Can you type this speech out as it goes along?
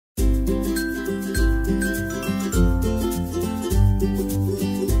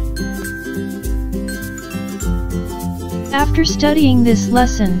After studying this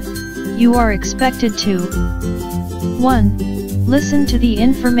lesson, you are expected to 1. Listen to the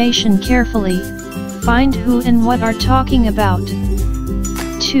information carefully, find who and what are talking about.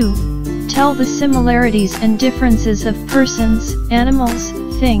 2. Tell the similarities and differences of persons, animals,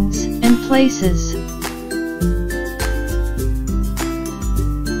 things, and places.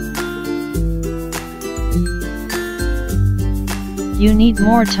 You need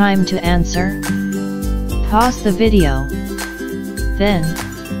more time to answer? Pause the video. Then,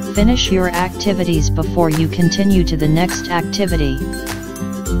 finish your activities before you continue to the next activity.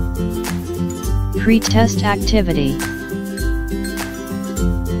 Pre-test activity.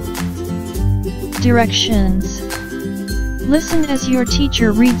 Directions. Listen as your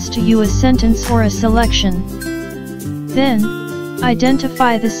teacher reads to you a sentence or a selection. Then,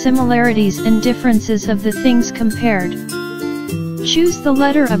 identify the similarities and differences of the things compared. Choose the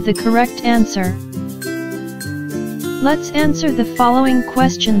letter of the correct answer. Let's answer the following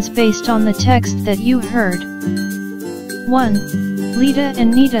questions based on the text that you heard. 1. Lita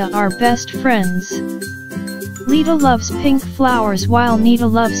and Nita are best friends. Lita loves pink flowers while Nita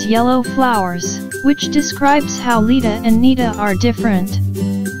loves yellow flowers, which describes how Lita and Nita are different.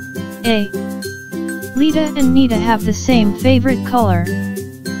 A. Lita and Nita have the same favorite color.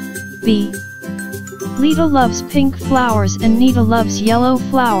 B. Lita loves pink flowers and Nita loves yellow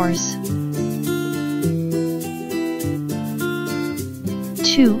flowers.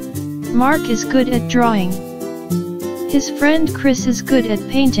 2. Mark is good at drawing. His friend Chris is good at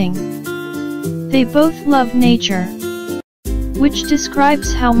painting. They both love nature, which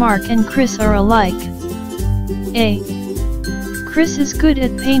describes how Mark and Chris are alike. A. Chris is good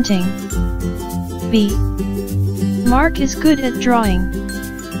at painting. B. Mark is good at drawing.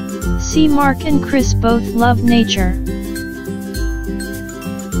 C. Mark and Chris both love nature.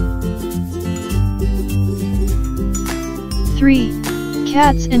 3.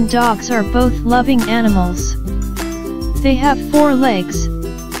 Cats and dogs are both loving animals. They have 4 legs,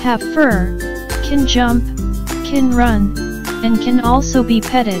 have fur, can jump, can run, and can also be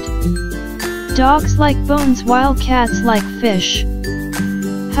petted. Dogs like bones while cats like fish.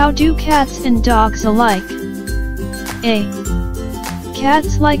 How do cats and dogs alike? A.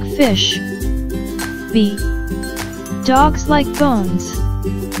 Cats like fish. B. Dogs like bones.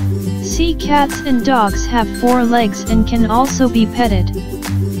 C. Cats and dogs have 4 legs and can also be petted.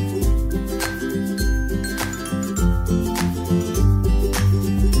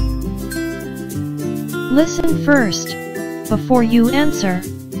 Listen first, before you answer.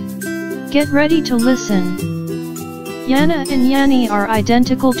 Get ready to listen. Yana and Yanni are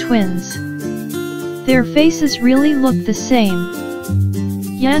identical twins. Their faces really look the same.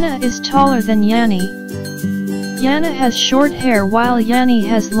 Yana is taller than Yanni. Yana has short hair while Yanni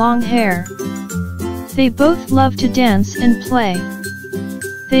has long hair. They both love to dance and play.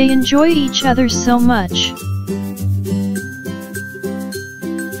 They enjoy each other so much.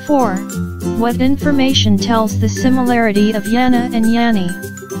 4. What information tells the similarity of Yana and Yanni?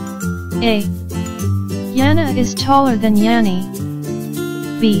 A. Yana is taller than Yanni.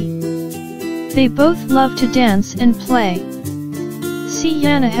 B. They both love to dance and play. C.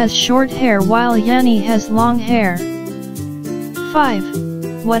 Yana has short hair while Yanni has long hair.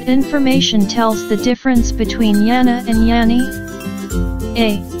 5. What information tells the difference between Yana and Yanni?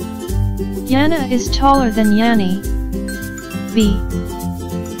 A. Yana is taller than Yanni. B.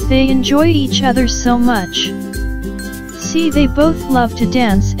 They enjoy each other so much. C. They both love to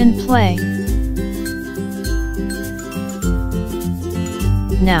dance and play.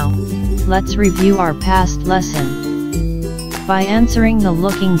 Now, let's review our past lesson by answering the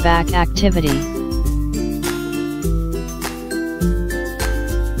looking back activity.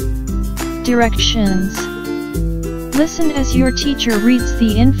 Directions. Listen as your teacher reads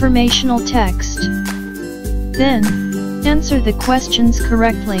the informational text. Then, answer the questions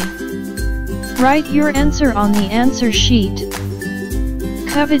correctly. Write your answer on the answer sheet.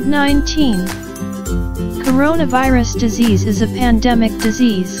 COVID-19. Coronavirus disease is a pandemic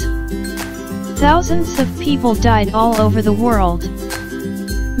disease. Thousands of people died all over the world.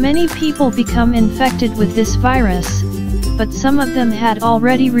 Many people become infected with this virus, but some of them had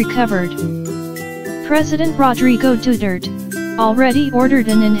already recovered. President Rodrigo Duterte already ordered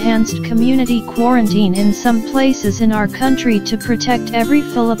an enhanced community quarantine in some places in our country to protect every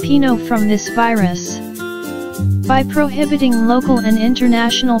Filipino from this virus. By prohibiting local and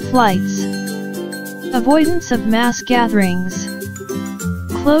international flights, avoidance of mass gatherings,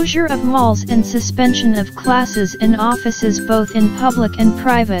 closure of malls and suspension of classes and offices both in public and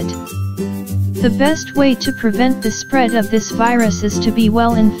private, The best way to prevent the spread of this virus is to be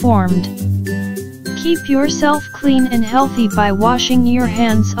well informed. Keep yourself clean and healthy by washing your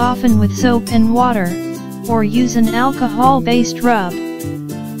hands often with soap and water, or use an alcohol-based rub.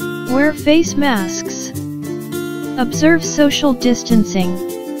 Wear face masks. Observe social distancing.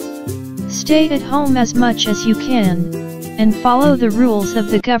 Stay at home as much as you can, and follow the rules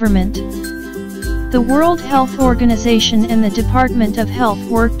of the government. The World Health Organization and the Department of Health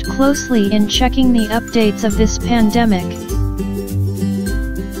worked closely in checking the updates of this pandemic.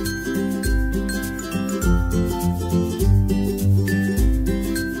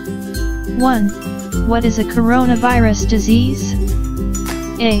 What is a coronavirus disease?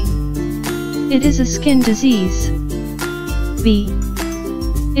 A. It is a skin disease. B.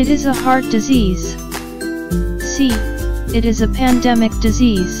 It is a heart disease. C. It is a pandemic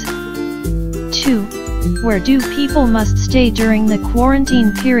disease. 2. Where do people must stay during the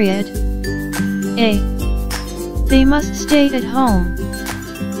quarantine period? A. They must stay at home.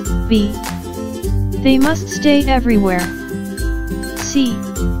 B. They must stay everywhere. C.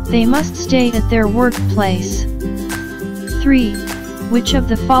 They must stay at their workplace. 3. Which of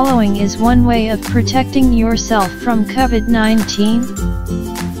the following is one way of protecting yourself from COVID-19?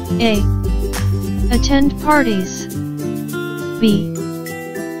 A. Attend parties. B.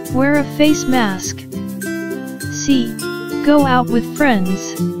 Wear a face mask. C. Go out with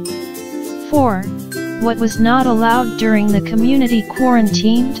friends. 4. What was not allowed during the community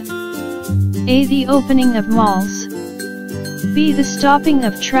quarantined? A. The opening of malls. B. The stopping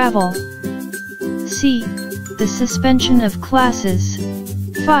of travel. C. The suspension of classes.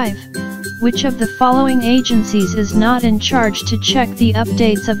 5. Which of the following agencies is not in charge to check the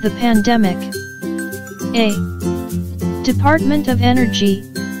updates of the pandemic? A. Department of Energy,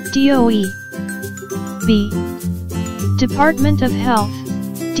 DOE. B. Department of Health,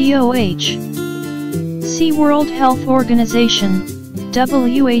 DOH. C. World Health Organization,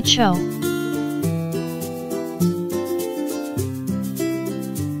 WHO.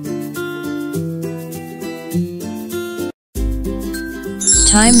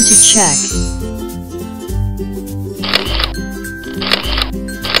 Time to check.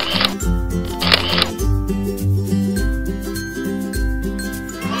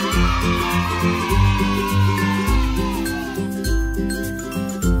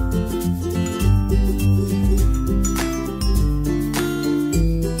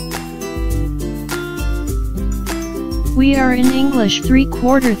 We are in English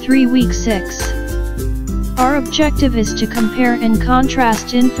 3/4 3 week 6. Our objective is to compare and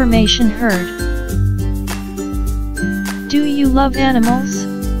contrast information heard. Do you love animals?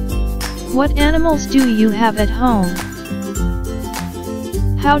 What animals do you have at home?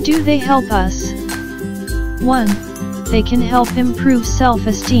 How do they help us? 1. They can help improve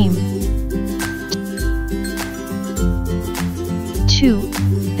self-esteem. 2.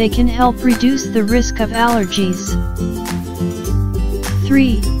 They can help reduce the risk of allergies.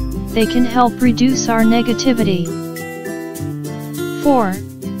 3. They can help reduce our negativity. 4.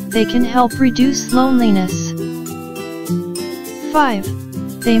 They can help reduce loneliness. 5.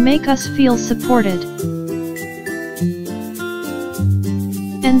 They make us feel supported.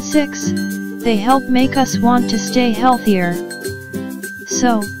 And 6. They help make us want to stay healthier.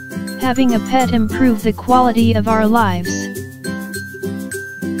 So, having a pet improves the quality of our lives.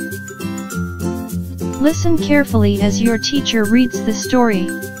 Listen carefully as your teacher reads the story.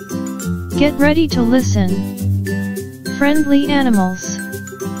 Get ready to listen. Friendly animals.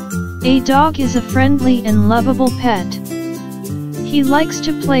 A dog is a friendly and lovable pet. He likes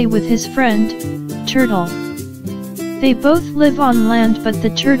to play with his friend, turtle. They both live on land, but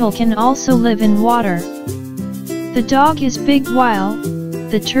the turtle can also live in water. The dog is big while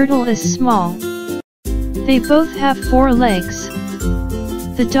the turtle is small. They both have 4 legs.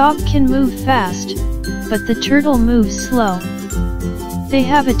 The dog can move fast, but the turtle moves slow. They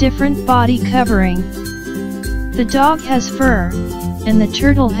have a different body covering. The dog has fur, and the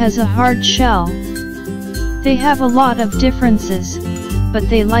turtle has a hard shell. They have a lot of differences, but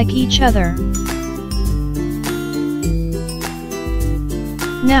they like each other.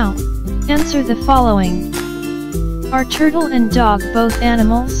 Now, answer the following. Are turtle and dog both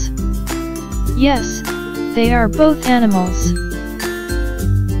animals? Yes, they are both animals.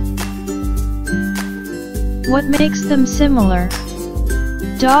 What makes them similar?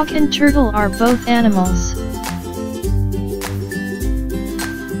 Dog and turtle are both animals.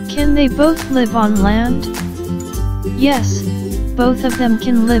 Can they both live on land? Yes, both of them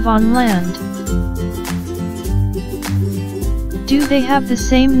can live on land. Do they have the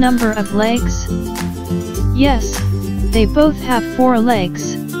same number of legs? Yes, they both have 4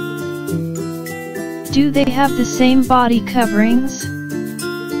 legs. Do they have the same body coverings?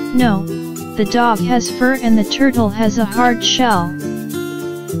 No, the dog has fur and the turtle has a hard shell.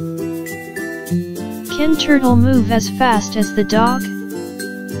 Can turtle move as fast as the dog?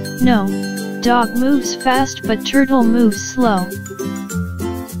 No, dog moves fast but turtle moves slow.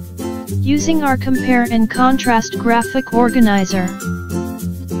 Using our compare and contrast graphic organizer,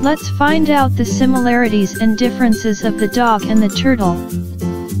 let's find out the similarities and differences of the dog and the turtle.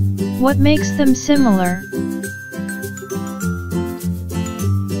 What makes them similar?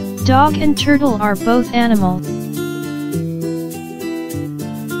 Dog and turtle are both animals.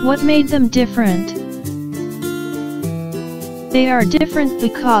 What made them different? They are different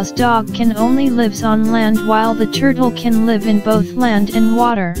because dog can only lives on land while the turtle can live in both land and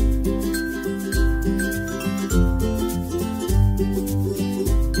water.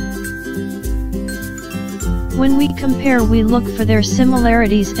 When we compare, we look for their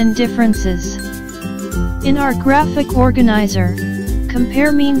similarities and differences. In our graphic organizer,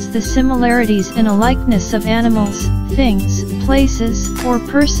 compare means the similarities and a likeness of animals, things, places, or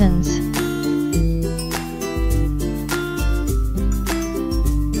persons.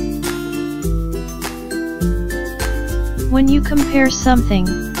 When you compare something,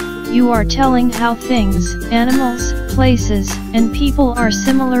 you are telling how things, animals, places, and people are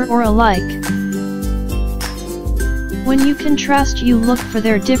similar or alike. When you contrast, you look for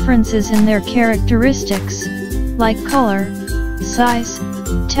their differences in their characteristics, like color, size,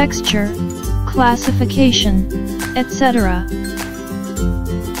 texture, classification, etc.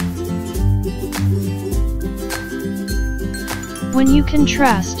 When you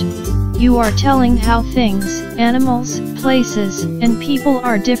contrast, you are telling how things, animals, places, and people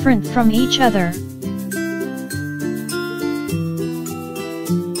are different from each other.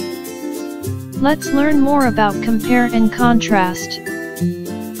 Let's learn more about compare and contrast.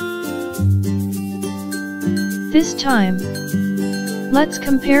 This time, let's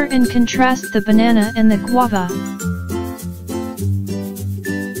compare and contrast the banana and the guava.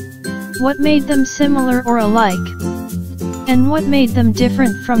 What made them similar or alike? And what made them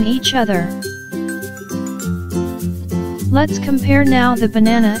different from each other? Let's compare now the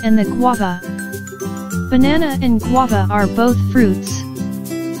banana and the guava. Banana and guava are both fruits.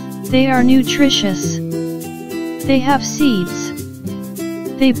 They are nutritious. They have seeds.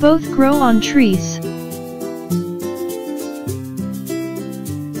 They both grow on trees.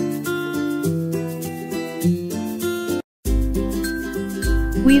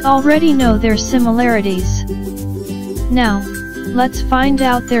 We already know their similarities. Now, let's find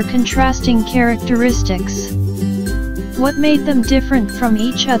out their contrasting characteristics. What made them different from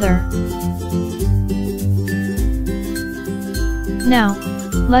each other? Now,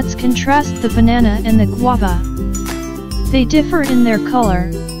 let's contrast the banana and the guava. They differ in their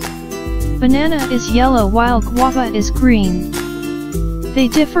color. Banana is yellow while guava is green. They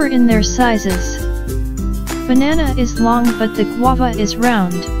differ in their sizes. Banana is long but the guava is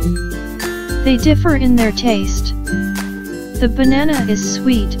round. They differ in their taste. The banana is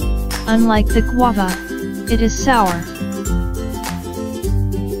sweet, unlike the guava, it is sour.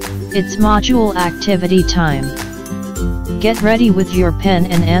 It's module activity time. Get ready with your pen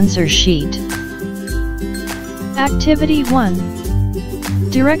and answer sheet. Activity 1.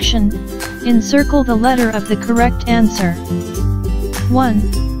 Direction: encircle the letter of the correct answer.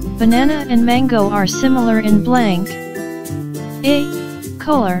 1. Banana and mango are similar in blank. A.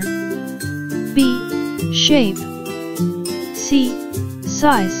 Color. B. Shape. C.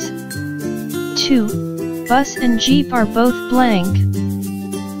 Size. 2. Bus and jeep are both blank.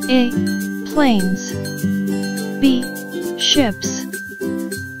 A. Planes. B. Ships.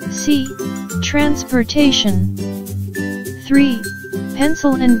 C. Transportation. 3.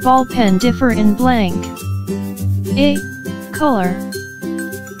 Pencil and ball pen differ in blank. A. Color.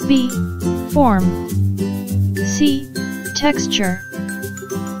 B. Form. C. Texture.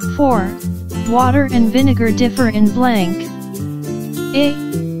 4. Water and vinegar differ in blank. A.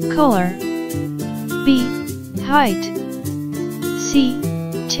 Color. B. Height. C.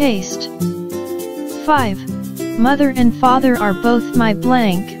 Taste. 5. Mother and father are both my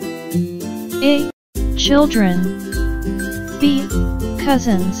blank. A. Children. B.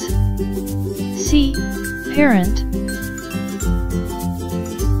 Cousins. C. Parent.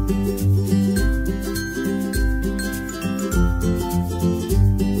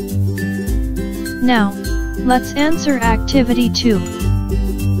 Now, let's answer activity 2.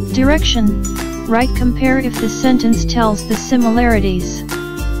 Direction: write compare if the sentence tells the similarities,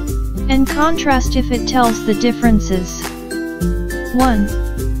 and contrast if it tells the differences.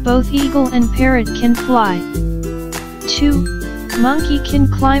 1. Both eagle and parrot can fly. 2. Monkey can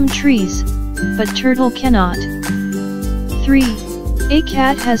climb trees, but turtle cannot. 3. A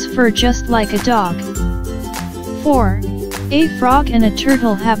cat has fur just like a dog. 4. A frog and a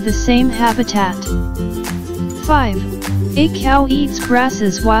turtle have the same habitat. 5. A cow eats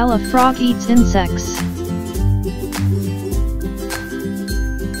grasses while a frog eats insects.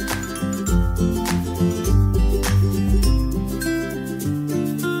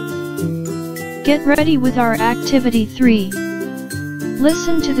 Get ready with our activity 3.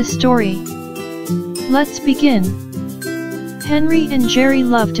 Listen to the story. Let's begin. Henry and Jerry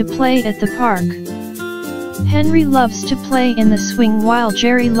love to play at the park. Henry loves to play in the swing while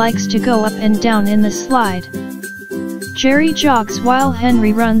Jerry likes to go up and down in the slide. Jerry jogs while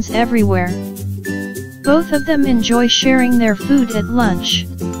Henry runs everywhere. Both of them enjoy sharing their food at lunch.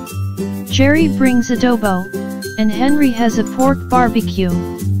 Jerry brings adobo, and Henry has a pork barbecue.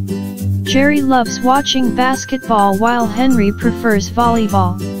 Jerry loves watching basketball while Henry prefers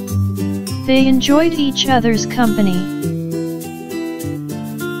volleyball. They enjoyed each other's company.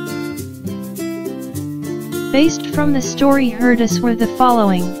 Based from the story heard us were the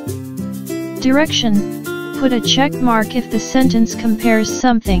following. Direction: put a check mark if the sentence compares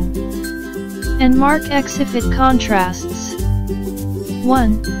something, and mark X if it contrasts.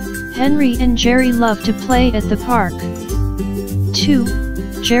 1. Henry and Jerry love to play at the park. 2.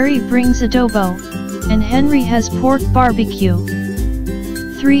 Jerry brings adobo, and Henry has pork barbecue.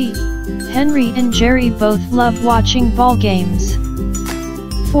 3. Henry and Jerry both love watching ball games.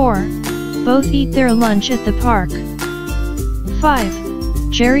 4. Both eat their lunch at the park.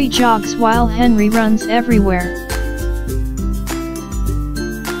 5. Jerry jogs while Henry runs everywhere.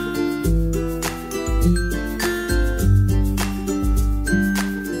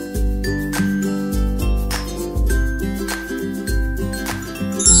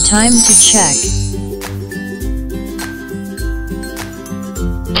 Time to check.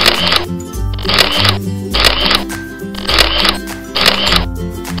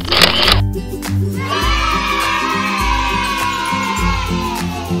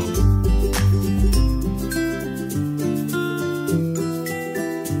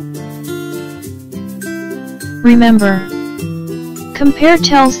 Remember, compare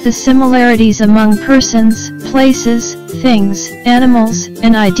tells the similarities among persons, places, things, animals,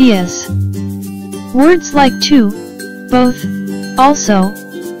 and ideas. Words like to, both, also,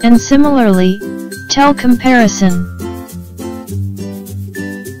 and similarly, tell comparison.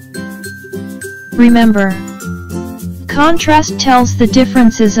 Remember, contrast tells the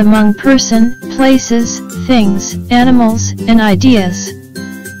differences among person, places, things, animals, and ideas.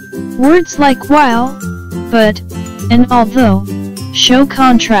 Words like while, but, and although, show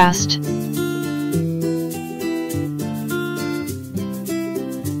contrast.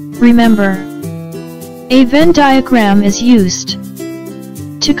 Remember, a Venn diagram is used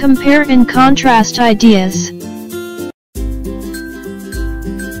to compare and contrast ideas.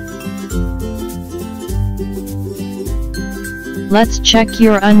 Let's check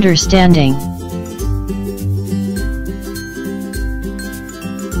your understanding.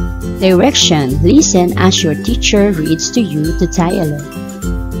 Direction: listen as your teacher reads to you the dialogue.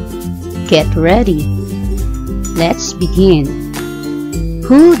 Get ready. Let's begin.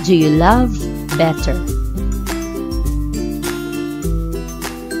 Who do you love better?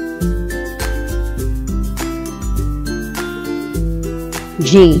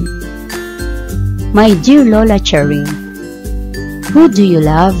 Jane. My dear Lola Charing, who do you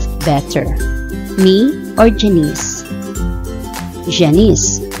love better, me or Janice?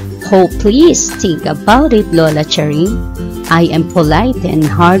 Janice. Oh, please think about it, Lola Charing. I am polite and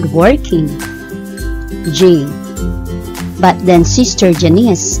hardworking. Jane. But then, Sister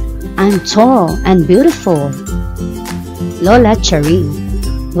Janice, I'm tall and beautiful. Lola Charing.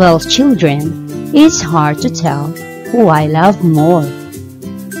 Well, children, it's hard to tell who I love more.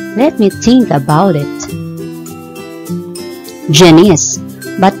 Let me think about it. Janice.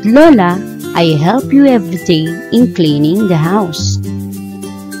 But Lola, I help you every day in cleaning the house.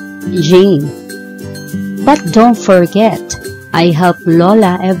 Jane. But don't forget, I help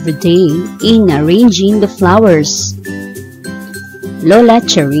Lola every day in arranging the flowers. Lola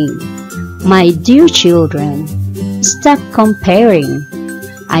Charing. My dear children, stop comparing.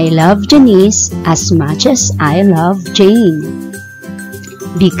 I love Janice as much as I love Jane,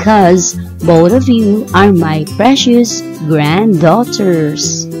 because both of you are my precious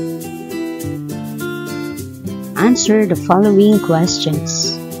granddaughters. Answer the following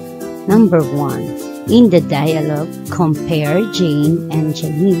questions. Number 1. In the dialogue, compare Jane and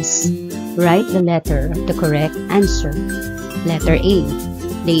Janice. Write the letter of the correct answer. Letter A.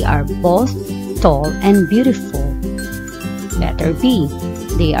 They are both tall and beautiful. Letter B.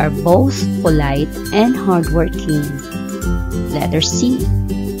 They are both polite and hardworking. Letter C.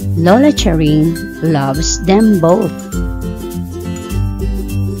 Lola Charing loves them both.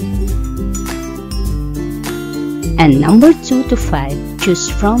 And number 2 to 5, choose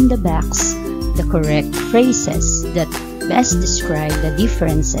from the box the correct phrases that best describe the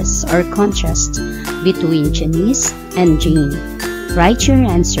differences or contrast between Janice and Jane. Write your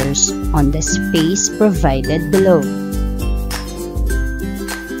answers on the space provided below.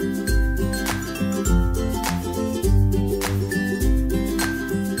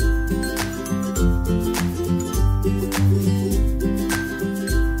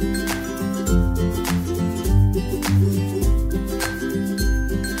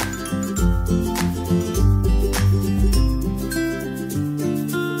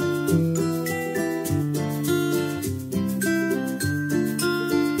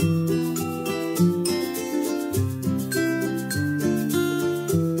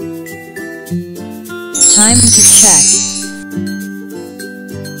 Time to check.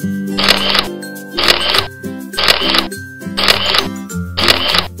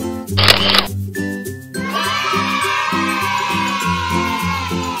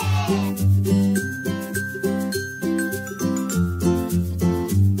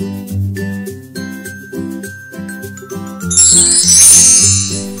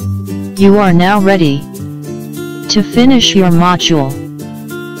 You are now ready to finish your module.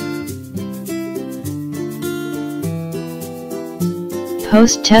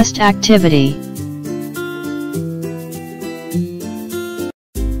 Post-test activity.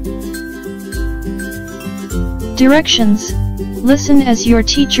 Directions. Listen as your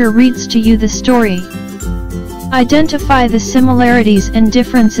teacher reads to you the story. Identify the similarities and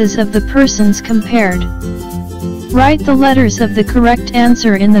differences of the persons compared. Write the letters of the correct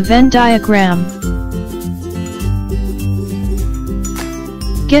answer in the Venn diagram.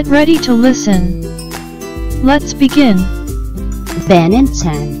 Get ready to listen. Let's begin. Ben and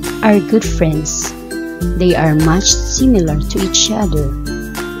Tan are good friends. They are much similar to each other.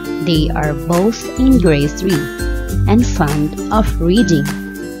 They are both in grade 3 and fond of reading.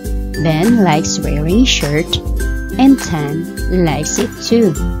 Ben likes wearing a shirt and Tan likes it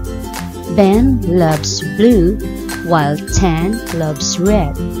too. Ben loves blue while Tan loves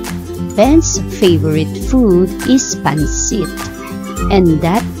red. Ben's favorite food is pancit, and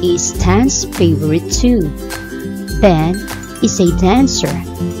that is Tan's favorite too. Ben is a dancer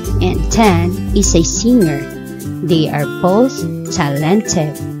and Tan is a singer. They are both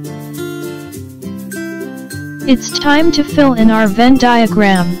talented. It's time to fill in our Venn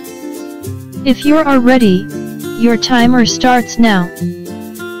diagram. If you are ready, your timer starts now.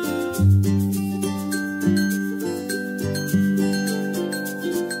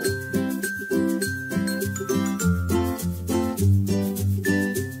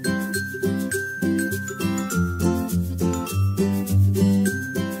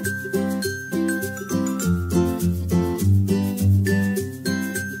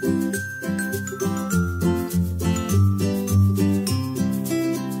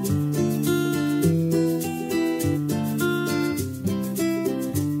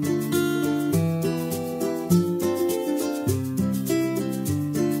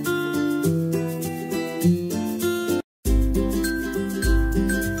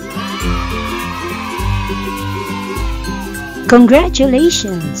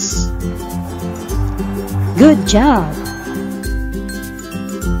 Congratulations! Good job!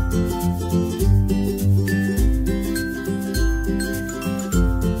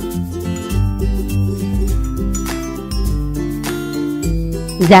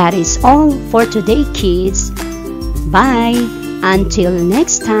 That is all for today, kids. Bye! Until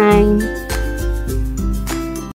next time!